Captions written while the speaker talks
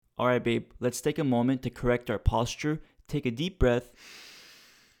All right, babe, let's take a moment to correct our posture, take a deep breath,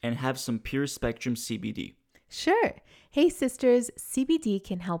 and have some pure spectrum CBD. Sure. Hey sisters, CBD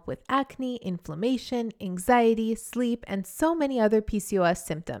can help with acne, inflammation, anxiety, sleep, and so many other PCOS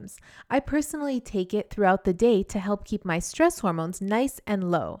symptoms. I personally take it throughout the day to help keep my stress hormones nice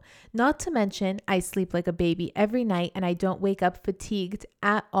and low. Not to mention, I sleep like a baby every night and I don't wake up fatigued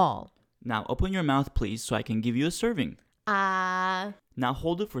at all. Now open your mouth, please, so I can give you a serving. Now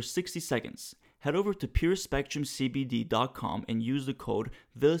hold it for 60 seconds. Head over to purespectrumcbd.com and use the code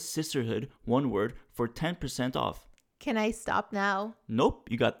THESISTERHOOD, one word, for 10% off. Can I stop now? Nope,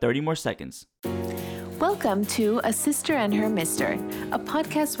 you got 30 more seconds. Welcome to A Sister and Her Mister, a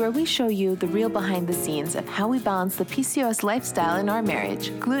podcast where we show you the real behind the scenes of how we balance the PCOS lifestyle in our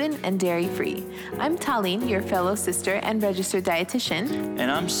marriage, gluten and dairy free. I'm Taline, your fellow sister and registered dietitian. And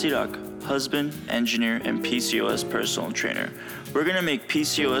I'm Sirak, husband, engineer, and PCOS personal trainer. We're gonna make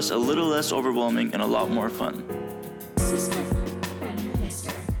PCOS a little less overwhelming and a lot more fun. Sister and her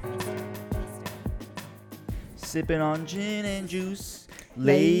mister. Sipping on gin and juice,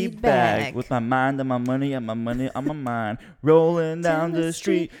 Laid back. with my mind on my money and my money on my mind. Rolling down the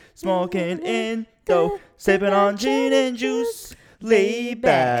street, smoking Indo, sipping on gin and juice. Laid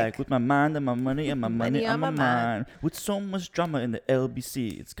back with my mind on my money and my money on my mind. With so much drama in the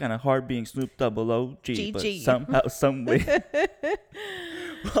LBC, it's kind of hard being Snoop Double OG, but GG. somehow, some way.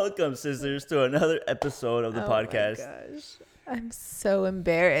 Welcome, sisters, to another episode of the podcast. Oh my gosh. I'm so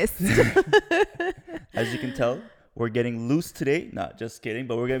embarrassed. As you can tell, we're getting loose today. Not just kidding,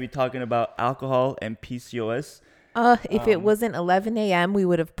 but we're going to be talking about alcohol and PCOS. If it wasn't 11 a.m., we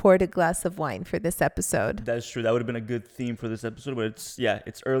would have poured a glass of wine for this episode. That's true. That would have been a good theme for this episode, but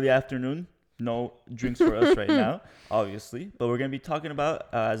it's early afternoon. No drinks for us right now, obviously. But we're going to be talking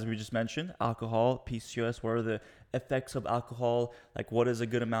about, as we just mentioned, alcohol, PCOS. What are the effects of alcohol? Like, what is a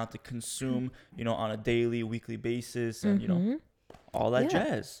good amount to consume, on a daily, weekly basis, and, all that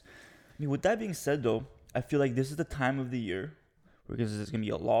jazz. I mean, with that being said, though, I feel like this is the time of the year because there's going to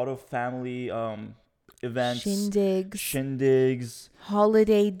be a lot of family events, shindigs,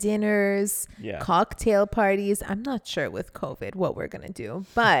 holiday dinners, Yeah. cocktail parties. I'm not sure with COVID what we're going to do,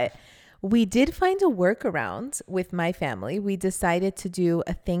 but we did find a workaround with my family. We decided to do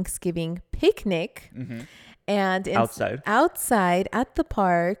a Thanksgiving picnic and outside at the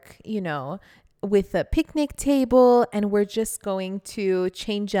park, with a picnic table, and we're just going to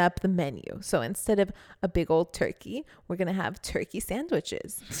change up the menu. So instead of a big old turkey, we're going to have turkey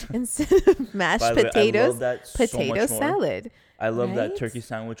sandwiches. Instead of mashed potatoes, potato salad. I love that turkey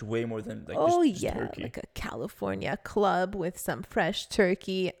sandwich way more than just turkey. Like a California club with some fresh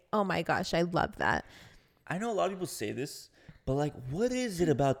turkey. Oh my gosh, I love that. I know a lot of people say this, but what is it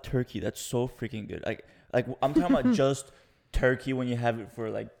about turkey that's so freaking good? Like I'm talking about just turkey when you have it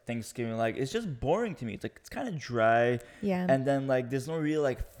for Thanksgiving. It's just boring to me. It's kind of dry. Yeah. And then there's no real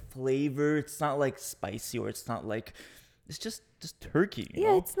flavor. It's not spicy, or it's not it's just turkey. You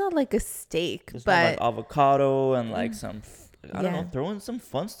know? It's not like a steak, There's but no, avocado and some I don't know, throw in some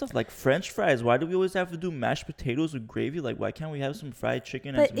fun stuff like French fries. Why do we always have to do mashed potatoes with gravy? Why can't we have some fried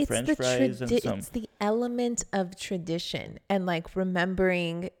chicken and some French fries and some? It's the element of tradition and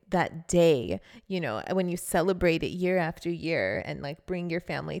remembering that day, when you celebrate it year after year and bring your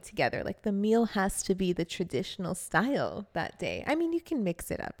family together. The meal has to be the traditional style that day. I mean, you can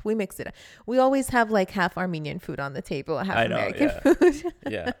mix it up. We mix it up. We always have half Armenian food on the table, half American food.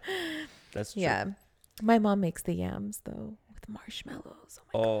 Yeah, that's true. Yeah. My mom makes the yams though. Marshmallows.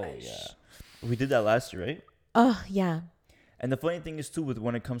 Oh my gosh. Yeah, we did that last year, right? Oh yeah. And the funny thing is too, with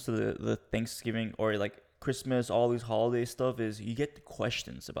when it comes to the Thanksgiving or Christmas, all these holiday stuff, is you get the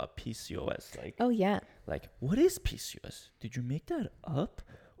questions about PCOS. Oh yeah. What is PCOS? Did you make that up?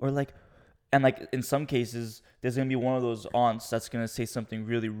 Or and in some cases, there's gonna be one of those aunts that's gonna say something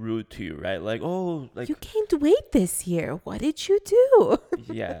really rude to you, right? You gained weight this year. What did you do?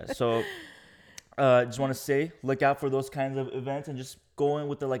 Yeah. So. Just want to say, look out for those kinds of events and just go in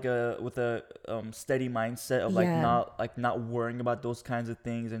with a steady mindset of not worrying about those kinds of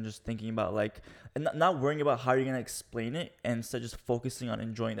things and just thinking about and not worrying about how you're gonna explain it, and instead just focusing on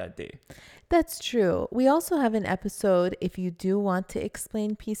enjoying that day. That's true. We also have an episode, if you do want to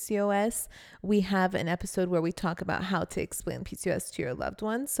explain PCOS, we have an episode where we talk about how to explain PCOS to your loved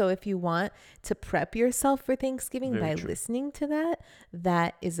ones. So if you want to prep yourself for Thanksgiving by listening to that,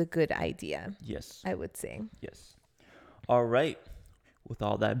 that is a good idea. Yes. I would say. Yes. All right. With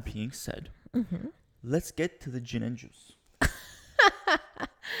all that being said, let's get to the gin and juice.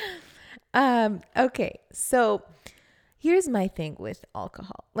 Okay. So here's my thing with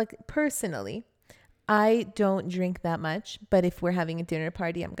alcohol. Personally, I don't drink that much, but if we're having a dinner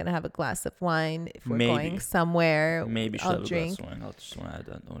party, I'm gonna have a glass of wine. If we're going somewhere, Maybe should I'll have a drink. glass of wine. I'll just want to add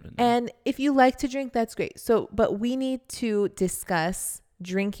that note in there. And if you like to drink, that's great. So, but we need to discuss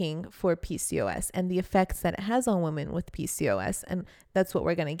drinking for PCOS and the effects that it has on women with PCOS. And that's what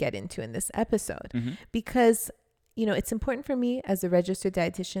we're going to get into in this episode. Because, you know, it's important for me as a registered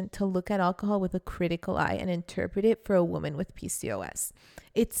dietitian to look at alcohol with a critical eye and interpret it for a woman with PCOS.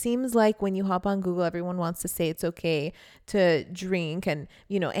 It seems like when you hop on Google, everyone wants to say it's okay to drink and,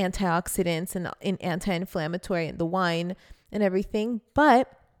 you know, antioxidants and anti-inflammatory and the wine and everything.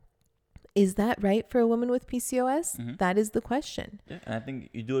 But is that right for a woman with PCOS? That is the question. Yeah, and I think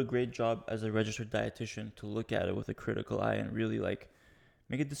you do a great job as a registered dietitian to look at it with a critical eye and really like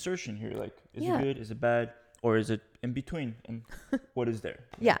make a discernment here. Like, is it good? Is it bad? Or is it in between? And what is there?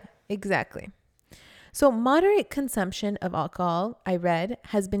 Yeah, exactly. So moderate consumption of alcohol, I read,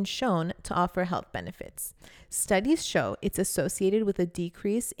 has been shown to offer health benefits. Studies show it's associated with a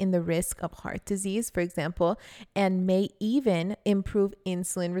decrease in the risk of heart disease, for example, and may even improve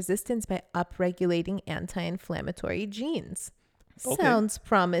insulin resistance by upregulating anti-inflammatory genes. Okay. Sounds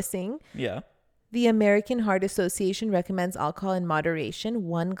promising. Yeah. The American Heart Association recommends alcohol in moderation,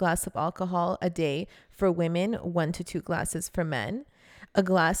 1 glass of alcohol a day for women, 1 to 2 glasses for men. A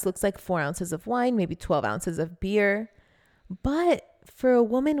glass looks like 4 ounces of wine, maybe 12 ounces of beer. But for a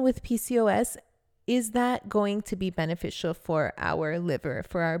woman with PCOS, is that going to be beneficial for our liver,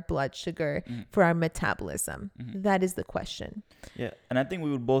 for our blood sugar, for our metabolism? That is the question. Yeah. And I think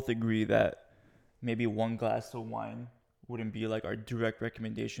we would both agree that maybe 1 glass of wine wouldn't be like our direct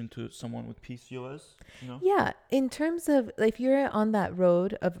recommendation to someone with PCOS, you know? Yeah. In terms of if you're on that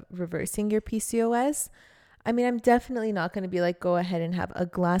road of reversing your PCOS, I mean, I'm definitely not going to be like, go ahead and have a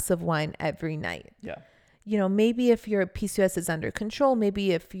glass of wine every night. Yeah. You know, maybe if your PCOS is under control,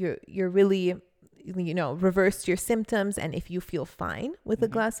 maybe if you're really, you know, reversed your symptoms and if you feel fine with a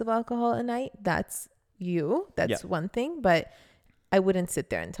glass of alcohol a night, that's you. That's one thing. But I wouldn't sit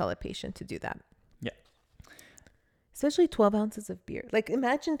there and tell a patient to do that. Yeah. Especially 12 ounces of beer. Like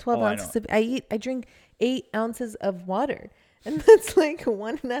imagine 12 ounces of, I drink 8 ounces of water. And that's like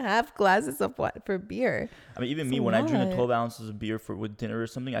 1.5 glasses of what for beer. I mean, even me, when I drink 12 ounces of beer with dinner or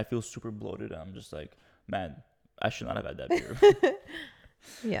something, I feel super bloated. I'm just like, man, I should not have had that beer.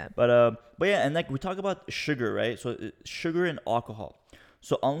 Yeah. But yeah, and like we talk about sugar, right? So sugar and alcohol.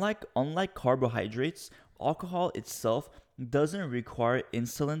 So unlike carbohydrates, alcohol itself doesn't require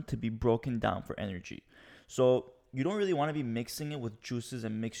insulin to be broken down for energy. So you don't really want to be mixing it with juices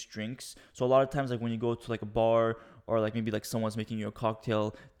and mixed drinks. So a lot of times, like when you go to like a bar or like maybe like someone's making you a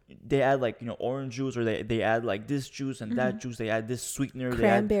cocktail, they add like, you know, orange juice, or they add like this juice and that juice. They add this sweetener.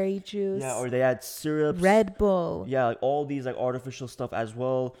 Cranberry juice. Yeah, or they add syrups. Red Bull. Yeah, like all these like artificial stuff as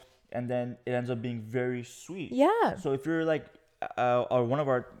well. And then it ends up being very sweet. Yeah. So if you're like, or one of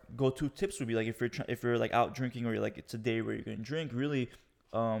our go-to tips would be like if you're like out drinking or you're like it's a day where you're gonna drink, really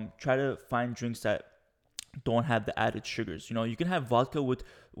try to find drinks that don't have the added sugars. You know, you can have vodka with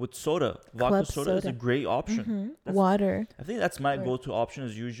soda. Vodka soda is a great option. Water. I think that's my go-to option,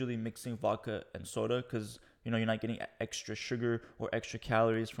 is usually mixing vodka and soda, because you know you're not getting extra sugar or extra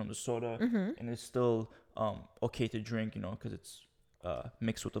calories from the soda, and it's still okay to drink, you know, because it's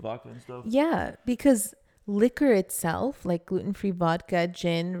mixed with the vodka and stuff. Yeah, because liquor itself, like gluten-free vodka,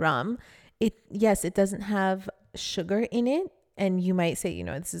 gin, rum, it doesn't have sugar in it. And you might say, you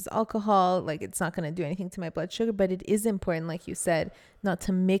know, this is alcohol, like it's not going to do anything to my blood sugar. But it is important, like you said, not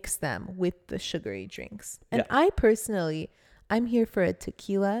to mix them with the sugary drinks. And I personally, I'm here for a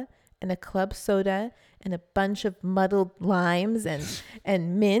tequila and a club soda and a bunch of muddled limes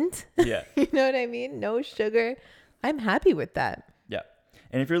and mint. Yeah. You know what I mean? No sugar. I'm happy with that. Yeah.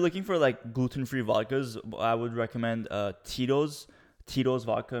 And if you're looking for like gluten-free vodkas, I would recommend Tito's. Tito's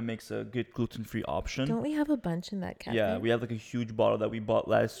vodka makes a good gluten-free option. Don't we have a bunch in that cabinet? Yeah, we have like a huge bottle that we bought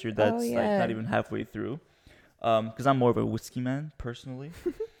last year that's like not even halfway through. Because I'm more of a whiskey man personally.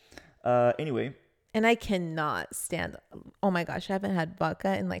 Anyway. And I cannot stand. Oh my gosh, I haven't had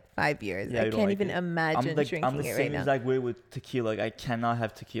vodka in like 5 years. I can't even imagine drinking it right now. I'm the same exact way with tequila. Like, I cannot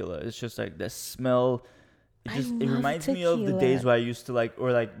have tequila. It's just like the smell. It reminds me of the days where I used to like,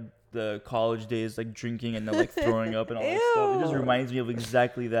 or like the college days, like drinking and then like throwing up and all that stuff. It just reminds me of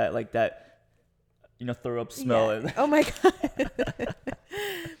exactly that, like that, you know, throw up smell. Yeah. Oh my god.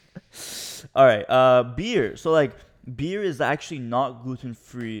 All right, beer. So like beer is actually not gluten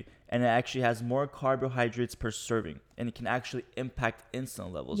free, and it actually has more carbohydrates per serving, and it can actually impact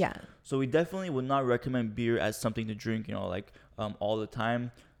insulin levels. Yeah. So we definitely would not recommend beer as something to drink, you know, like all the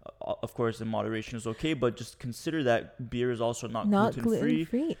time. Of course, in moderation is okay, but just consider that beer is also not gluten gluten free.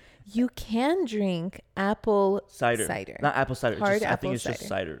 free. You can drink apple Cider. cider. Not apple cider. Hard Just, I apple think it's just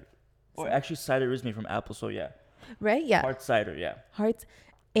cider. Or actually, cider is made from apple, so yeah. Right? Yeah. Hard cider, yeah. Hearts.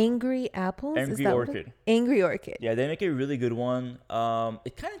 Angry apples? Is Angry that Orchid. Angry Orchid. Yeah, they make a really good one.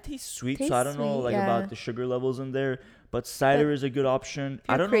 It kind of tastes sweet, so I Tastes don't know sweet, like yeah. about the sugar levels in there. But cider But is a good option. If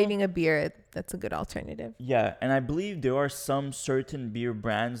I you're don't know. craving a beer, that's a good alternative. Yeah, and I believe there are some certain beer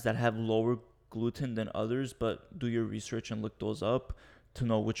brands that have lower gluten than others, but do your research and look those up to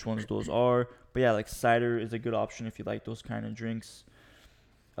know which ones those are. But yeah, like cider is a good option if you like those kind of drinks.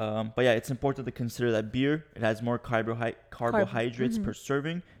 But yeah, it's important to consider that beer, it has more carbohydrates per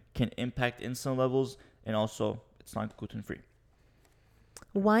serving, can impact insulin levels, and also it's not gluten free.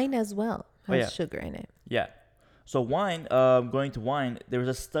 Wine as well Oh, has yeah. sugar in it. Yeah. So wine, going to wine, there was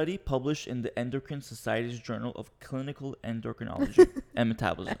a study published in the Endocrine Society's Journal of Clinical Endocrinology and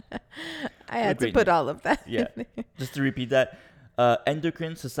Metabolism. I had to great put name. all of that. Yeah. Just to repeat that,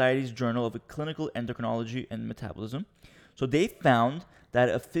 Endocrine Society's Journal of Clinical Endocrinology and Metabolism. So they found that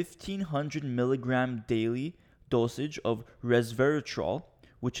a 1,500 milligram daily dosage of resveratrol,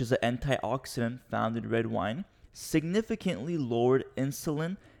 which is an antioxidant found in red wine, significantly lowered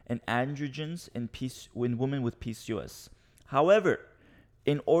insulin and androgens in women with PCOS. However,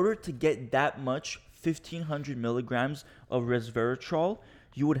 in order to get that much 1,500 milligrams of resveratrol,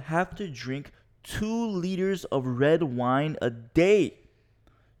 you would have to drink 2 liters of red wine a day.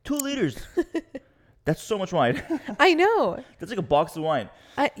 2 liters. That's so much wine. I know. That's like a box of wine.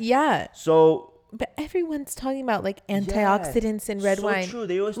 Yeah. So But everyone's talking about like antioxidants in red so wine. true.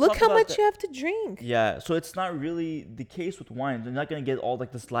 They always Look talk how about much that. you have to drink. Yeah, so it's not really the case with wine. They're not gonna get all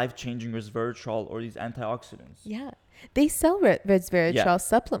like this life-changing resveratrol or these antioxidants. Yeah. They sell resveratrol Yeah.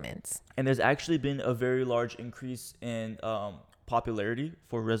 supplements. And there's actually been a very large increase in popularity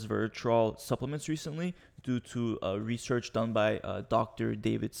for resveratrol supplements recently due to research done by Dr.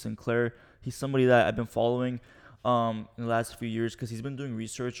 David Sinclair. He's somebody that I've been following in the last few years because he's been doing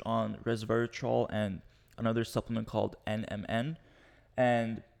research on resveratrol and another supplement called NMN.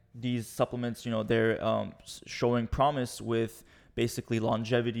 And these supplements, they're showing promise with basically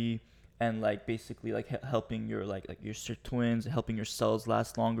longevity and like basically like helping your like your sirtuins, helping your cells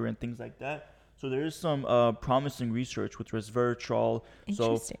last longer and things like that. So there is some promising research with resveratrol. So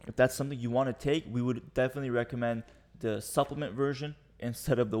Interesting. if that's something you want to take, we would definitely recommend the supplement version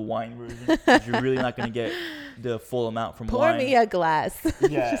instead of the wine version, because you're really not going to get the full amount from Pour wine. me a glass.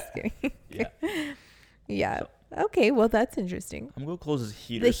 Yeah. Just kidding. Yeah. Yeah. So- Okay, well, that's interesting. I'm going to close this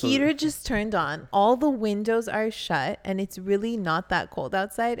heater. The so- heater just turned on. All the windows are shut, and it's really not that cold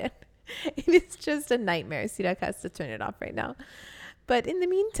outside. And it is just a nightmare. Sirak has to turn it off right now. But in the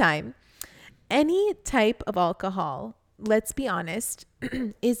meantime, any type of alcohol, let's be honest,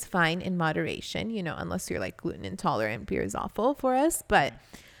 is fine in moderation, unless you're like gluten intolerant. Beer is awful for us. But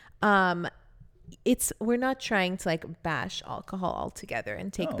we're not trying to like bash alcohol altogether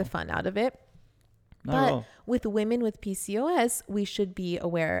and take the No. fun out of it. Not at But all. with women with PCOS, we should be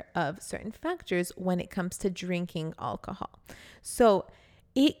aware of certain factors when it comes to drinking alcohol. So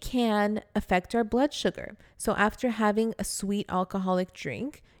it can affect our blood sugar. So after having a sweet alcoholic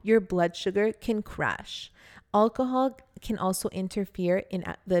drink, your blood sugar can crash. Alcohol can also interfere in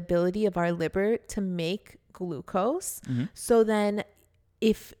the ability of our liver to make glucose. Mm-hmm. So then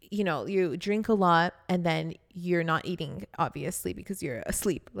if you drink a lot and then you're not eating, obviously, because you're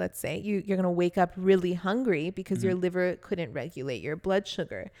asleep, let's say you're going to wake up really hungry because your liver couldn't regulate your blood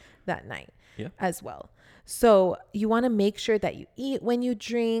sugar that night as well. So you want to make sure that you eat when you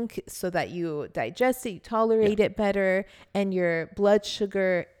drink so that you digest it, you tolerate it better, and your blood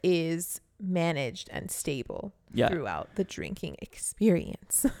sugar is managed and stable throughout the drinking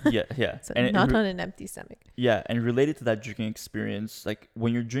experience. Yeah. So And not on an empty stomach. Yeah, and related to that drinking experience, like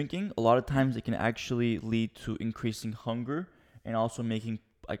when you're drinking, a lot of times it can actually lead to increasing hunger and also making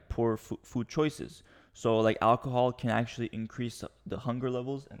like poor food choices. So like alcohol can actually increase the hunger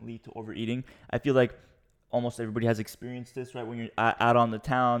levels and lead to overeating. I feel like almost everybody has experienced this, right? When you're out on the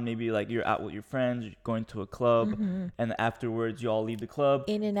town, maybe like you're out with your friends, you're going to a club, and afterwards you all leave the club.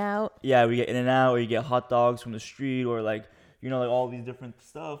 In and out. Yeah, we get in and out, or you get hot dogs from the street, or like like all these different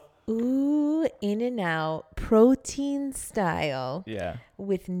stuff. Ooh, in and out, protein style. Yeah.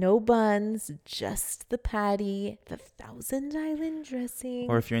 with no buns, just the patty, the Thousand Island dressing.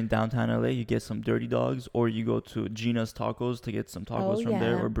 Or if you're in downtown LA, you get some Dirty Dogs, or you go to Gina's Tacos to get some tacos from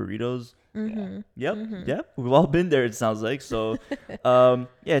there, or burritos. Yep. We've all been there, it sounds like. So,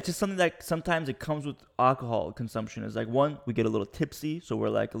 it's just something that sometimes it comes with alcohol consumption. It's like, one, we get a little tipsy, so we're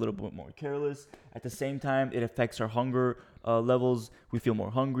like a little bit more careless. At the same time, it affects our hunger levels. We feel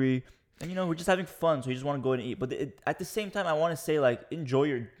more hungry. And, we're just having fun, so you just want to go and eat. But at the same time, I want to say, like, enjoy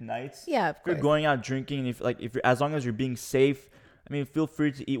your nights. Yeah, of course. If you're going out drinking, if you're, as long as you're being safe, I mean, feel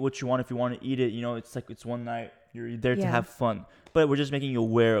free to eat what you want. If you want to eat it, it's like it's one night. You're there to have fun. But we're just making you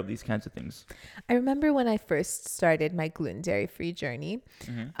aware of these kinds of things. I remember when I first started my gluten dairy-free journey,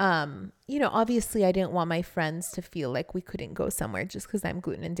 obviously I didn't want my friends to feel like we couldn't go somewhere just because I'm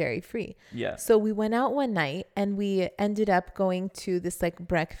gluten and dairy-free. Yeah. So we went out one night and we ended up going to this like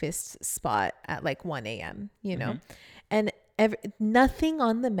breakfast spot at like 1 a.m., and nothing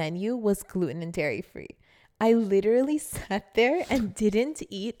on the menu was gluten and dairy-free. I literally sat there and didn't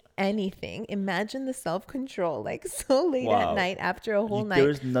eat anything. Imagine the self-control, like so late at night after a whole night. There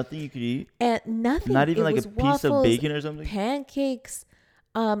was nothing you could eat? And nothing. Not even like a piece of bacon or something? Pancakes.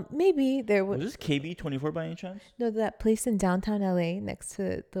 Maybe there was. Was this KB24 by any chance? No, that place in downtown LA next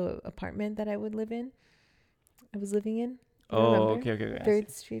to the apartment that I was living in. Okay. 3rd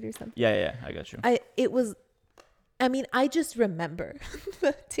Street or something. Yeah, I got you. I just remember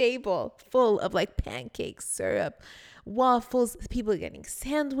the table full of like pancakes, syrup, waffles, people getting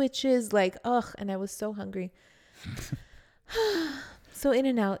sandwiches, like, and I was so hungry. So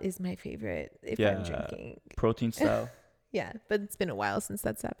In-N-Out is my favorite if I'm drinking. Protein style. Yeah, but it's been a while since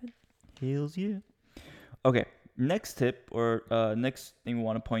that's happened. Hells yeah. Okay, next tip or next thing we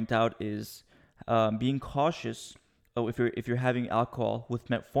want to point out is being cautious if you're having alcohol with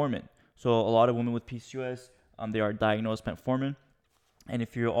metformin. So a lot of women with PCOS, they are diagnosed metformin, and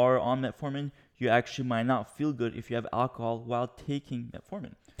if you are on metformin, you actually might not feel good if you have alcohol while taking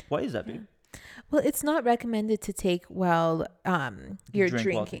metformin. Why is that, babe? Well, it's not recommended to take while you're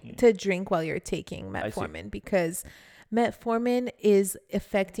drink while you're taking metformin, because metformin is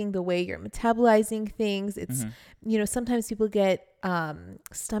affecting the way you're metabolizing things. It's sometimes people get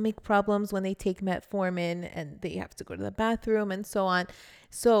stomach problems when they take metformin and they have to go to the bathroom and so on.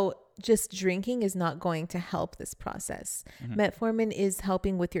 So just drinking is not going to help this process. Metformin is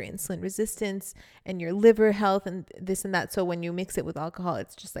helping with your insulin resistance and your liver health and this and that. So when you mix it with alcohol,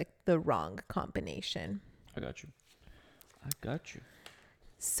 it's just like the wrong combination. I got you.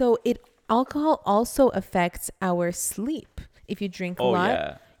 So alcohol also affects our sleep. If you drink a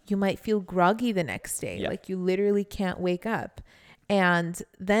lot, you might feel groggy the next day. Yeah. Like you literally can't wake up. And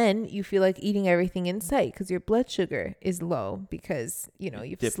then you feel like eating everything in sight because your blood sugar is low because,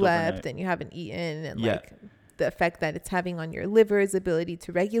 you've slept overnight and you haven't eaten, and like the effect that it's having on your liver's ability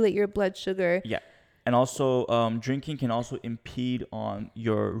to regulate your blood sugar. Yeah. And also drinking can also impede on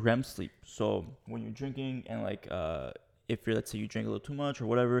your REM sleep. So when you're drinking and like if let's say you drink a little too much or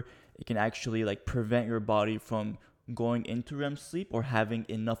whatever, it can actually like prevent your body from going into REM sleep or having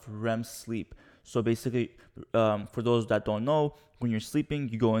enough REM sleep. So basically, for those that don't know, when you're sleeping,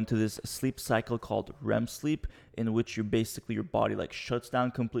 you go into this sleep cycle called REM sleep, in which your body like shuts down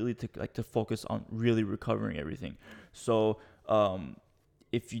completely to focus on really recovering everything. So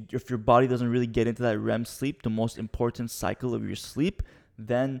if your body doesn't really get into that REM sleep, the most important cycle of your sleep,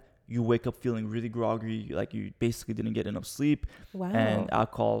 then you wake up feeling really groggy, like you basically didn't get enough sleep. Wow. And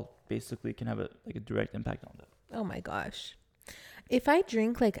alcohol basically can have a direct impact on that. Oh my gosh. If I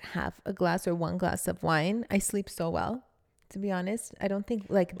drink like half a glass or 1 glass of wine, I sleep so well. To be honest, I don't think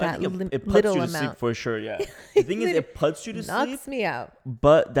like that it puts little you to amount sleep for sure. Yeah. The thing is, it puts you to sleep. Knocks me out.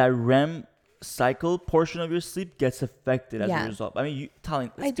 But that REM cycle portion of your sleep gets affected as a result. I mean,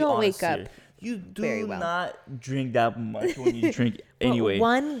 I don't wake up. You do not drink that much when you drink anyway.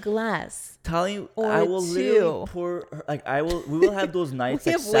 1 glass. Tali, I will literally pour. We will have those nights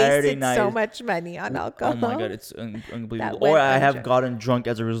like Saturday night. So much money on alcohol. Oh my god, it's unbelievable. Or I have gotten drunk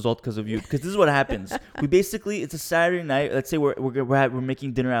as a result because of you. Because this is what happens. It's a Saturday night. Let's say we're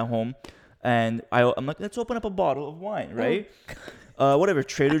making dinner at home, and I'm like, let's open up a bottle of wine, right? Whatever,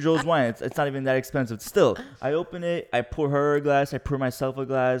 Trader Joe's wine. It's not even that expensive. Still, I open it. I pour her a glass. I pour myself a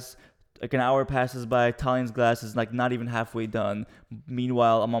glass. Like an hour passes by, Talian's glass is like not even halfway done.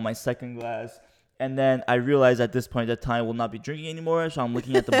 Meanwhile, I'm on my second glass. And then I realize at this point that Talian will not be drinking anymore. So I'm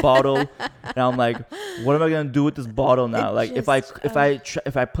looking at the bottle and I'm like, what am I going to do with this bottle now? Like if I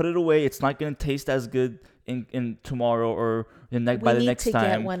put it away, it's not going to taste as good in tomorrow or by the next time. We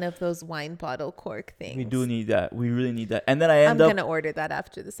need to get one of those wine bottle cork things. We do need that. We really need that. And then I'm going to order that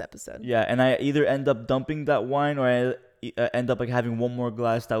after this episode. Yeah. And I either end up dumping that wine or I end up like having one more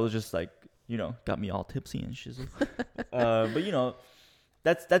glass that was just like, got me all tipsy and shizzle.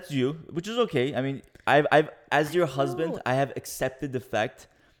 But that's you, which is okay. I mean, I've as your husband, know. I have accepted the fact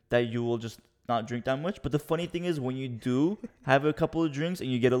that you will just not drink that much. But the funny thing is, when you do have a couple of drinks and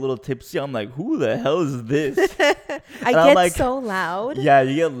you get a little tipsy, I'm like, who the hell is this? I I'm get like, so loud. Yeah,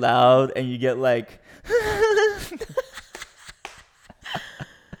 you get loud and you get like.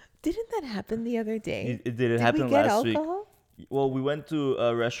 Didn't that happen the other day? It did. It Did happened we get last week. alcohol? Well, we went to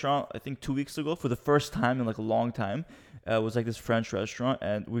a restaurant, I think 2 weeks ago for the first time in like a long time. It was like this French restaurant,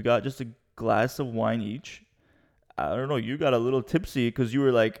 and we got just a glass of wine each. I don't know. You got a little tipsy because you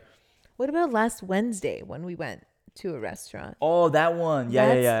were like, What about last Wednesday when we went to a restaurant? oh, that one. Yeah,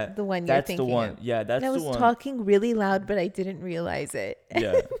 That's yeah. the one you're That's thinking the one. of. Yeah, that's And I the was one. talking really loud, but I didn't realize it.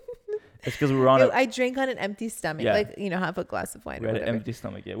 Yeah. It's because we were on I drank on an empty stomach, Yeah. like, have a glass of wine we or had an whatever. empty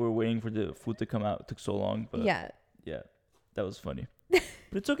stomach. Yeah, we were waiting for the food to come out. It took so long. But Yeah. yeah, that was funny. But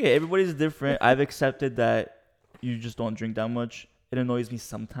it's okay. Everybody's different. I've accepted that you just don't drink that much. It annoys me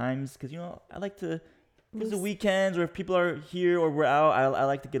sometimes because, I like to, it's the weekends or if people are here or we're out, I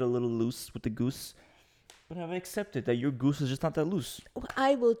like to get a little loose with the goose. But I've accepted that your goose is just not that loose.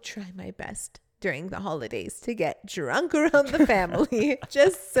 I will try my best during the holidays to get drunk around the family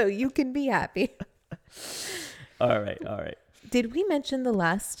just so you can be happy. All right. Did we mention the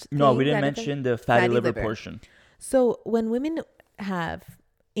last No, thing we didn't that mention the fatty liver liver. portion. So when women have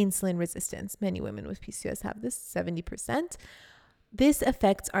insulin resistance, many women with PCOS have this, 70%. This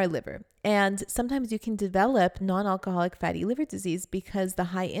affects our liver. And sometimes you can develop non-alcoholic fatty liver disease because the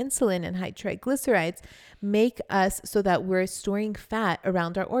high insulin and high triglycerides make us so that we're storing fat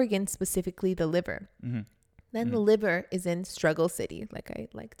around our organs, specifically the liver. Mm-hmm. Then the liver is in struggle city, like I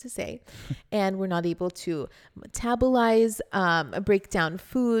like to say, and we're not able to metabolize, break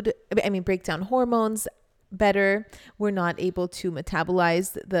down hormones better. We're not able to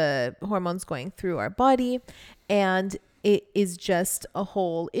metabolize the hormones going through our body. And it is just a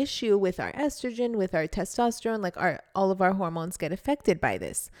whole issue with our estrogen, with our testosterone, like all of our hormones get affected by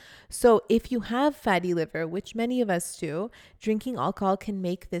this. So if you have fatty liver, which many of us do, drinking alcohol can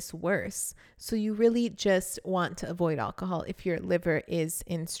make this worse. So you really just want to avoid alcohol if your liver is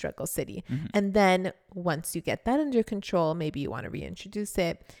in struggle city. Mm-hmm. And then once you get that under control, maybe you want to reintroduce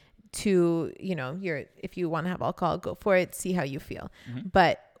it to, if you want to have alcohol, go for it, see how you feel. Mm-hmm.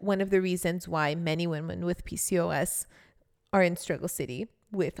 But one of the reasons why many women with PCOS are in struggle city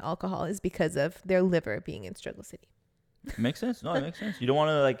with alcohol is because of their liver being in struggle city. Makes sense. No, it makes sense. You don't want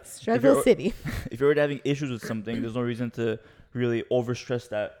to like Struggle city. If you're already having issues with something, there's no reason to really overstress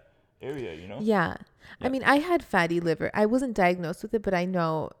that area, Yeah. I mean, I had fatty liver. I wasn't diagnosed with it, but I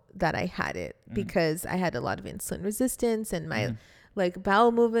know that I had it because I had a lot of insulin resistance and my like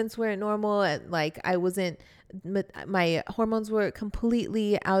bowel movements weren't normal, and like my hormones were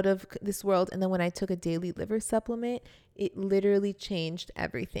completely out of this world. And then when I took a daily liver supplement, it literally changed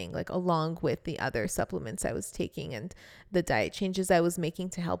everything, like along with the other supplements I was taking and the diet changes I was making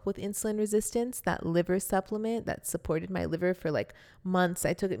to help with insulin resistance. That liver supplement that supported my liver for like months.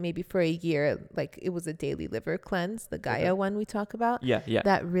 I took it maybe for a year. Like it was a daily liver cleanse, the Gaia one we talk about. Yeah.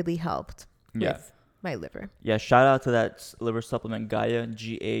 That really helped Yeah. with my liver. Yeah, shout out to that liver supplement, Gaia,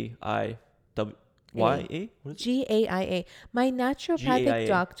 GAIWYA. What is it? GAIA. My naturopathic GAIA.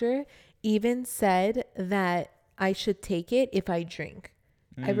 doctor even said that I should take it if I drink.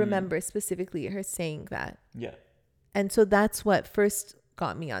 I remember specifically her saying that. Yeah. And so that's what first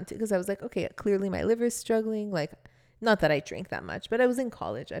got me onto it, because I was like, okay, clearly my liver is struggling. Like, not that I drink that much, but I was in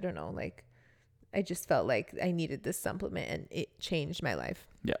college. I don't know. Like, I just felt like I needed this supplement and it changed my life.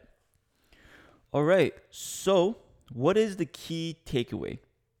 Yeah. All right. So, what is the key takeaway?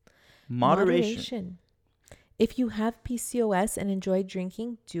 Moderation. If you have PCOS and enjoy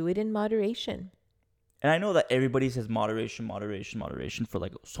drinking, do it in moderation. And I know that everybody says moderation for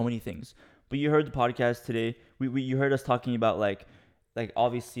like so many things. But you heard the podcast today. You heard us talking about like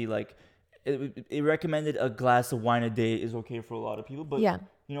obviously like it recommended a glass of wine a day is okay for a lot of people. But Yeah.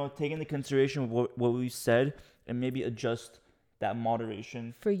 Take into consideration what we said and maybe adjust that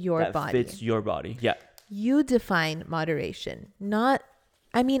moderation For your that body. fits your body. Yeah. You define moderation,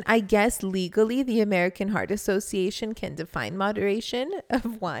 I guess legally the American Heart Association can define moderation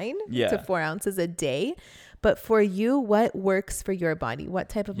of wine to 4 ounces a day. But for you, what works for your body? What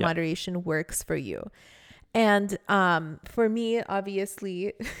type of moderation works for you? And for me,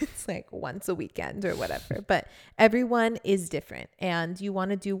 obviously, it's like once a weekend or whatever. But everyone is different and you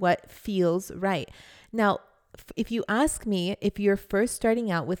want to do what feels right. Now, if you ask me, if you're first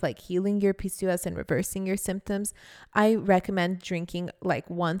starting out with like healing your PCOS and reversing your symptoms, I recommend drinking like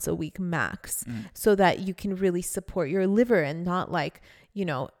once a week max, so that you can really support your liver and not like,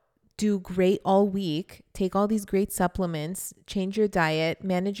 do great all week, take all these great supplements, change your diet,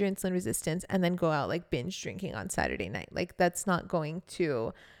 manage your insulin resistance, and then go out like binge drinking on Saturday night. Like that's not going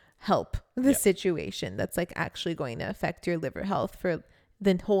to help the situation. That's like actually going to affect your liver health for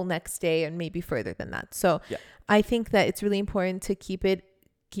the whole next day and maybe further than that. So I think that it's really important to keep it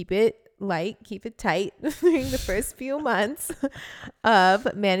light, keep it tight during the first few months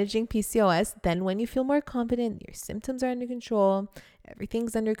of managing PCOS. Then when you feel more confident, your symptoms are under control,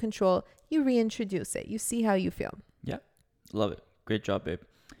 everything's under control, you reintroduce it. You see how you feel. Yeah. Love it. Great job, babe.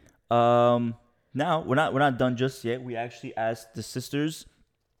 Now we're not done just yet. We actually asked the sisters,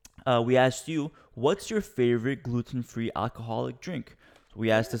 we asked you, what's your favorite gluten-free alcoholic drink? So we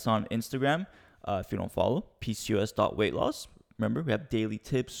asked this on Instagram. If you don't follow, PCOS.weightloss. Remember, we have daily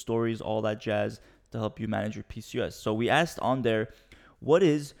tips, stories, all that jazz to help you manage your PCOS. So we asked on there, what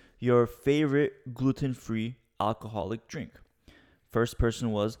is your favorite gluten-free alcoholic drink? First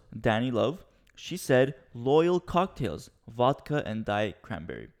person was Danny Love. She said Loyal Cocktails, vodka and diet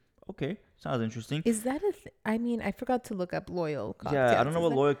cranberry. Okay, sounds interesting. Is that I mean, I forgot to look up Loyal Cocktails. Yeah, I don't know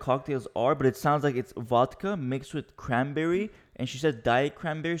what Loyal Cocktails are, but it sounds like it's vodka mixed with cranberry. And she said diet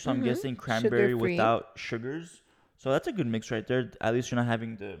cranberry, so I'm guessing cranberry Sugar-free. without sugars. So that's a good mix right there. At least you're not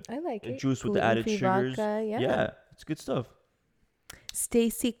having the I like it. juice with the added Gluten-free sugars. vodka, yeah. It's good stuff.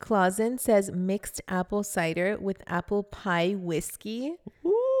 Stacy Clausen says mixed apple cider with apple pie whiskey.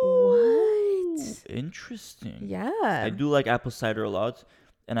 Ooh, What? interesting. Yeah. I do like apple cider a lot,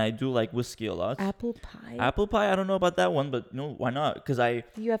 and I do like whiskey a lot. Apple pie. Apple pie, I don't know about that one, but why not? Because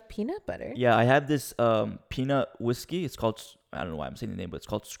You have peanut butter. I have this peanut whiskey. It's called, I don't know why I'm saying the name, but it's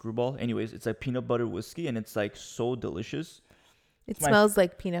called Screwball. Anyways, it's like peanut butter whiskey, and it's like so delicious. It smells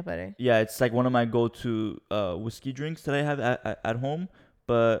like peanut butter. Yeah, it's like one of my go-to whiskey drinks that I have at home.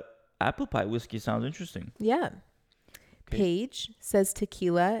 But apple pie whiskey sounds interesting. Yeah. Okay. Paige says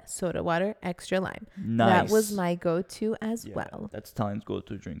tequila, soda water, extra lime. Nice. That was my go-to as well. That's Talon's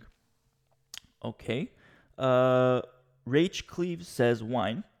go-to drink. Okay. Rach Cleve says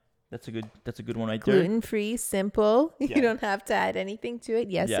wine. That's a good one right there. Gluten-free, simple. Yeah. You don't have to add anything to it.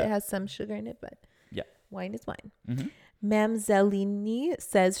 Yes, Yeah. it has some sugar in it, but wine is wine. Mm-hmm. Mamzellini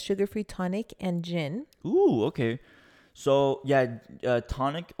says sugar-free tonic and gin. Ooh, okay. So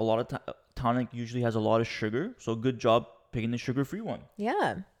tonic. A lot of tonic usually has a lot of sugar. So good job picking the sugar-free one.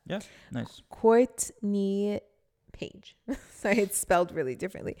 Yeah. Yeah, nice. Courtney Page. Sorry, it's spelled really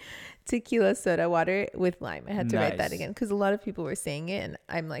differently. Tequila soda water with lime. I had to write that Nice. again because a lot of people were saying it, and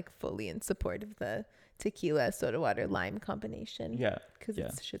I'm like fully in support of the tequila soda water lime combination. Yeah. Because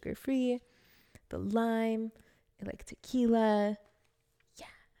it's sugar-free. The lime. I like tequila.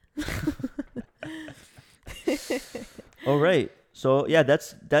 All right. So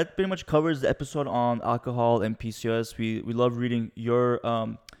that pretty much covers the episode on alcohol and PCOS. We love reading your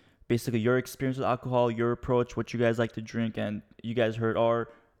basically your experience with alcohol, your approach, what you guys like to drink, and you guys heard our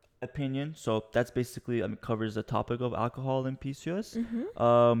opinion. So that's basically covers the topic of alcohol and PCOS.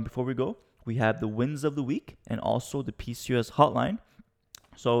 Before we go, we have the wins of the week and also the PCOS hotline.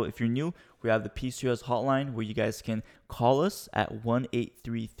 So if you're new, we have the PCOS hotline where you guys can call us at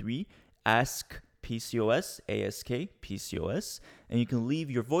 1-833-ASK PCOS, ASK PCOS, and you can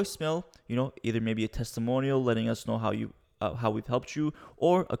leave your voicemail, either maybe a testimonial letting us know how we've helped you,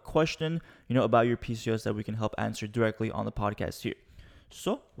 or a question, about your PCOS that we can help answer directly on the podcast here.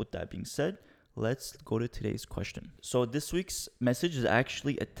 So with that being said, let's go to today's question. So this week's message is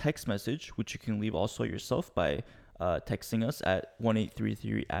actually a text message, which you can leave also yourself by texting us at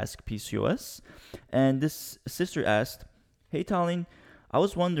 1-833-ASK-PCOS. And this sister asked, "Hey Talin, I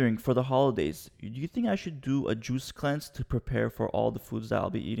was wondering, for the holidays, do you think I should do a juice cleanse to prepare for all the foods that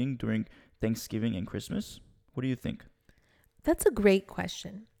I'll be eating during Thanksgiving and Christmas? What do you think?" That's a great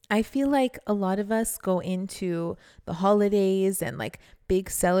question. I feel like a lot of us go into the holidays and like big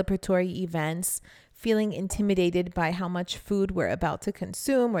celebratory events feeling intimidated by how much food we're about to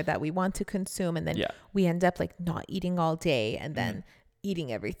consume or that we want to consume. And then we end up like not eating all day and then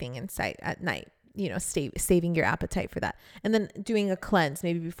eating everything in sight at night. Saving your appetite for that, and then doing a cleanse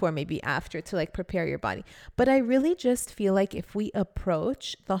maybe before, maybe after, to like prepare your body. But I really just feel like if we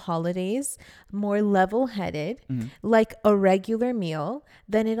approach the holidays more level-headed, like a regular meal,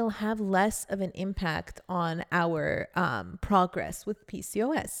 then it'll have less of an impact on our progress with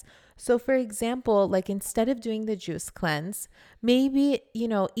PCOS. So for example, like instead of doing the juice cleanse, maybe,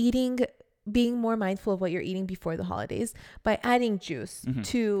 being more mindful of what you're eating before the holidays by adding juice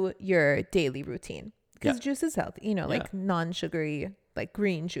to your daily routine. because juice is healthy, like non-sugary, like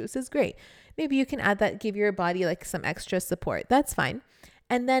green juice is great. Maybe you can add that, give your body like some extra support. That's fine.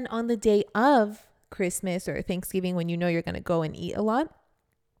 And then on the day of Christmas or Thanksgiving, when you're going to go and eat a lot,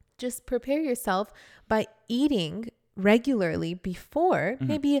 just prepare yourself by eating regularly before,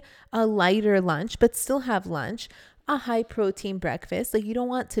 maybe a lighter lunch, but still have lunch, a high protein breakfast. Like you don't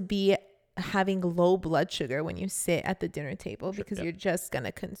want to be having low blood sugar when you sit at the dinner table because you're just going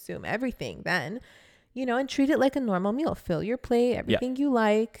to consume everything then, and treat it like a normal meal. Fill your plate, everything you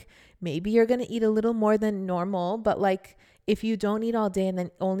like. Maybe you're going to eat a little more than normal, but like if you don't eat all day and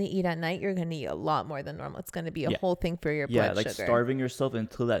then only eat at night, you're going to eat a lot more than normal. It's going to be a whole thing for your blood sugar. Yeah, like starving yourself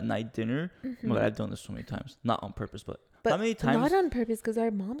until that night dinner. Oh my God, I've done this so many times. Not on purpose, but how many times? Not on purpose, because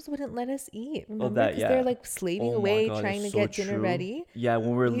our moms wouldn't let us eat. Remember? Because they're like slaving away, trying to get dinner ready. Yeah,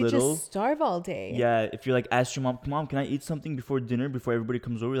 when we're little. You just starve all day. Yeah, if you're like, ask your mom, can I eat something before dinner, before everybody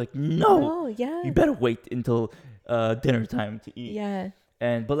comes over? You're like, no. Yeah. You better wait until dinner time to eat. Yeah.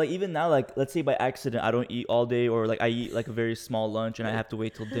 But like even now, like let's say by accident I don't eat all day, or like I eat like a very small lunch and I have to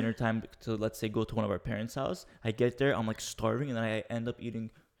wait till dinner time to, let's say, go to one of our parents' house. I get there, I'm like starving, and then I end up eating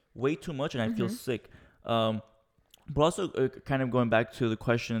way too much and I feel sick. But also kind of going back to the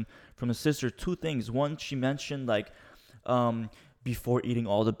question from the sister, two things. One, she mentioned like before eating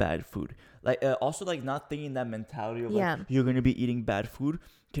all the bad food, like also like not thinking that mentality of like you're going to be eating bad food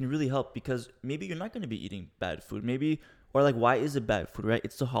can really help, because maybe you're not going to be eating bad food. Maybe, or like, why is it bad food, right?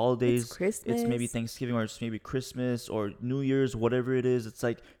 It's the holidays. It's Christmas. It's maybe Thanksgiving, or it's maybe Christmas or New Year's, whatever it is. It's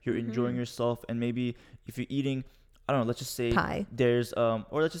like you're enjoying yourself. And maybe if you're eating, I don't know, let's just say pie. There's, or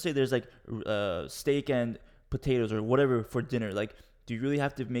let's just say there's like steak and potatoes or whatever for dinner. Like, do you really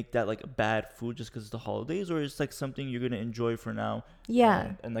have to make that like bad food just because it's the holidays, or it's like something you're going to enjoy for now?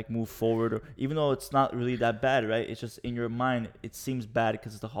 Yeah. And like move forward, or even though it's not really that bad, right? It's just in your mind, it seems bad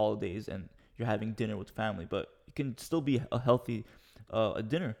because it's the holidays and you're having dinner with family, but it can still be a healthy a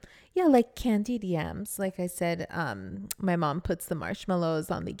dinner. Yeah, like candied yams. Like I said, my mom puts the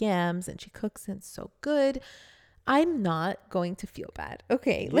marshmallows on the yams and she cooks it. It's so good. I'm not going to feel bad.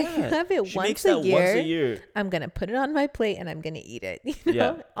 Okay. Yeah. Like have it once a year. I'm going to put it on my plate and I'm going to eat it. You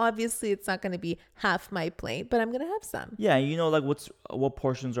know? Yeah. Obviously it's not going to be half my plate, but I'm going to have some. Yeah. You know, like what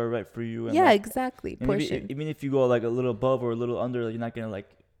portions are right for you. And yeah, like, exactly. Portion. Even if you go like a little above or a little under, you're not going to like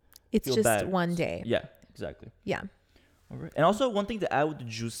it's feel just bad. One day. Yeah, exactly. Yeah. All right. And also one thing to add with the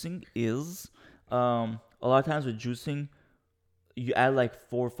juicing is a lot of times with juicing, you add like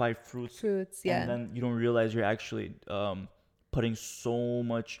 4 or 5 fruits, yeah, and then you don't realize you're actually putting so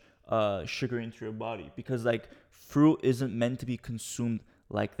much sugar into your body, because like fruit isn't meant to be consumed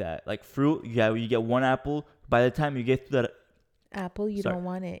like that. Like fruit, you get one apple. By the time you get through that apple, you don't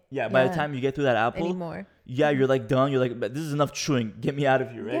want it. Yeah, by the time you get through that apple anymore. Yeah, you're like done. You're like, but this is enough chewing. Get me out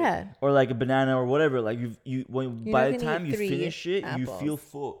of here, right? Yeah. Or like a banana or whatever. Like by the time you finish it, you feel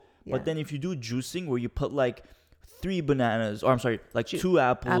full. Yeah. But then if you do juicing where you put like 3 bananas, or I'm sorry, like 2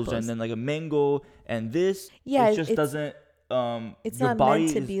 apples and then like a mango and this, it just doesn't. It's not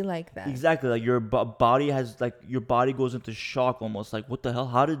meant to be like that. Exactly. Like your body has like your body goes into shock almost. Like, what the hell?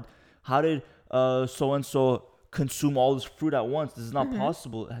 How did so and so consume all this fruit at once? This is not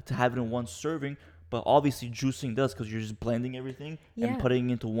possible to have it in one serving. But obviously juicing does, because you're just blending everything and putting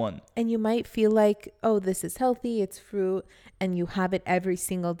it into one. And you might feel like, oh, this is healthy, it's fruit, and you have it every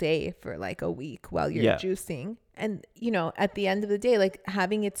single day for like a week while you're juicing. And, you know, at the end of the day, like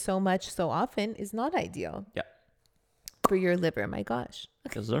having it so much so often is not ideal. Yeah. For your liver, my gosh.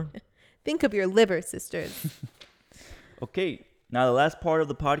 Yes, sir. Think of your liver, sisters. Okay. Now, the last part of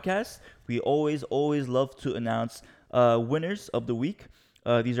the podcast, we always love to announce winners of the week.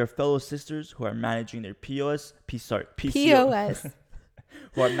 These are fellow sisters who are managing their PCOS.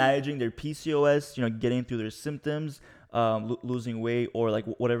 Who are managing their PCOS, you know, getting through their symptoms, losing weight, or like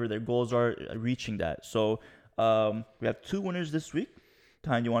whatever their goals are, reaching that. So we have 2 winners this week.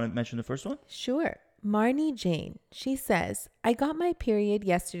 Tanya, you want to mention the first one? Sure. Marnie Jane, she says, I got my period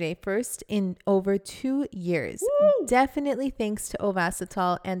yesterday, first in over 2 years. Woo! Definitely thanks to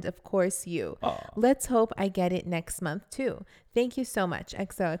Ovasitol and of course you. Aww. Let's hope I get it next month too. Thank you so much.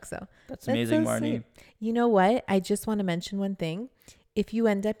 XOXO. That's amazing, so Marnie. Sweet. You know what? I just want to mention one thing. If you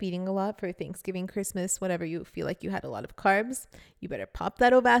end up eating a lot for Thanksgiving, Christmas, whatever, you feel like you had a lot of carbs, you better pop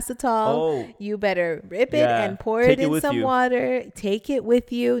that Ovasitol. Oh, you better rip it and pour it in some water. Take it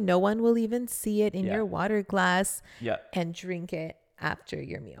with you. No one will even see it in your water glass. Yeah. And drink it after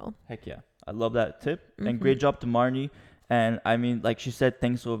your meal. Heck yeah. I love that tip. And great job to Marnie. And I mean, like she said,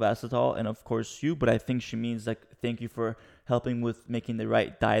 thanks to Ovasitol and of course you, but I think she means like thank you for helping with making the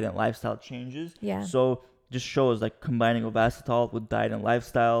right diet and lifestyle changes. Yeah. So just shows like combining Ovasitol with diet and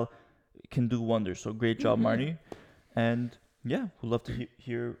lifestyle can do wonders. So great job, Marnie. And yeah, we'd love to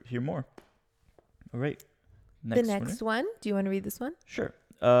hear more. All right. The next one. Do you want to read this one? Sure.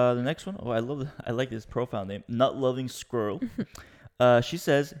 The next one. Oh, I like this profile name. Nut Loving Squirrel. She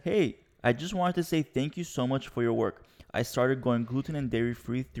says, "Hey, I just wanted to say thank you so much for your work. I started going gluten and dairy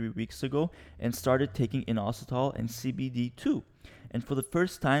free 3 weeks ago and started taking inositol and CBD too. And for the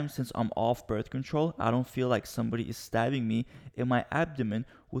first time since I'm off birth control, I don't feel like somebody is stabbing me in my abdomen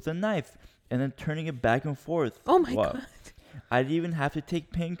with a knife and then turning it back and forth. Oh my God. I didn't even have to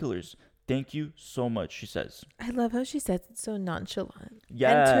take painkillers. Thank you so much," she says. I love how she says it so nonchalant.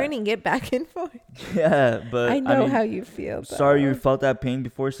 Yeah. And turning it back and forth. Yeah, but I know mean, how you feel. Sorry you felt that pain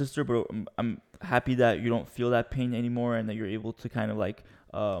before, sister, but I'm happy that you don't feel that pain anymore and that you're able to kind of like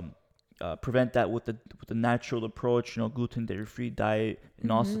prevent that with the natural approach, gluten, dairy-free diet,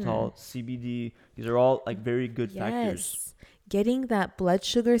 inositol, CBD. These are all like very good factors. Getting that blood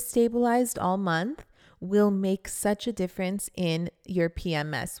sugar stabilized all month will make such a difference in your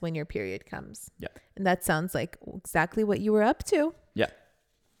PMS when your period comes. Yeah. And that sounds like exactly what you were up to. Yeah.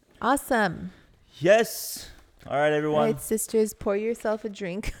 Awesome. Yes. All right, everyone. All right, sisters, pour yourself a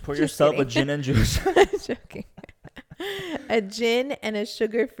drink. Pour Just yourself kidding. a gin and juice. Joking. A gin and a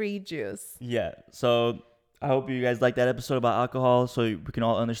sugar-free juice. Yeah. So I hope you guys like that episode about alcohol so we can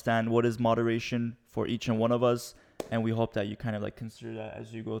all understand what is moderation for each and one of us. And we hope that you kind of like consider that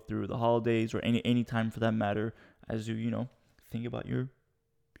as you go through the holidays or any time for that matter, as you think about your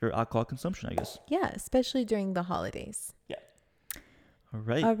alcohol consumption, I guess. Yeah, especially during the holidays. Yeah. All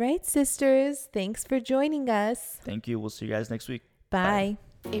right. All right, sisters. Thanks for joining us. Thank you. We'll see you guys next week. Bye.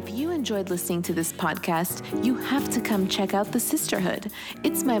 If you enjoyed listening to this podcast, you have to come check out The Sisterhood.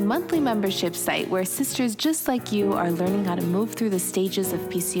 It's my monthly membership site where sisters just like you are learning how to move through the stages of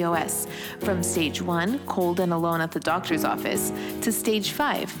PCOS. From stage 1, cold and alone at the doctor's office, to stage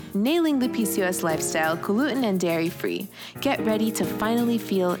 5, nailing the PCOS lifestyle, gluten and dairy free. Get ready to finally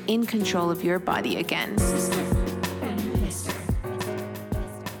feel in control of your body again. Sister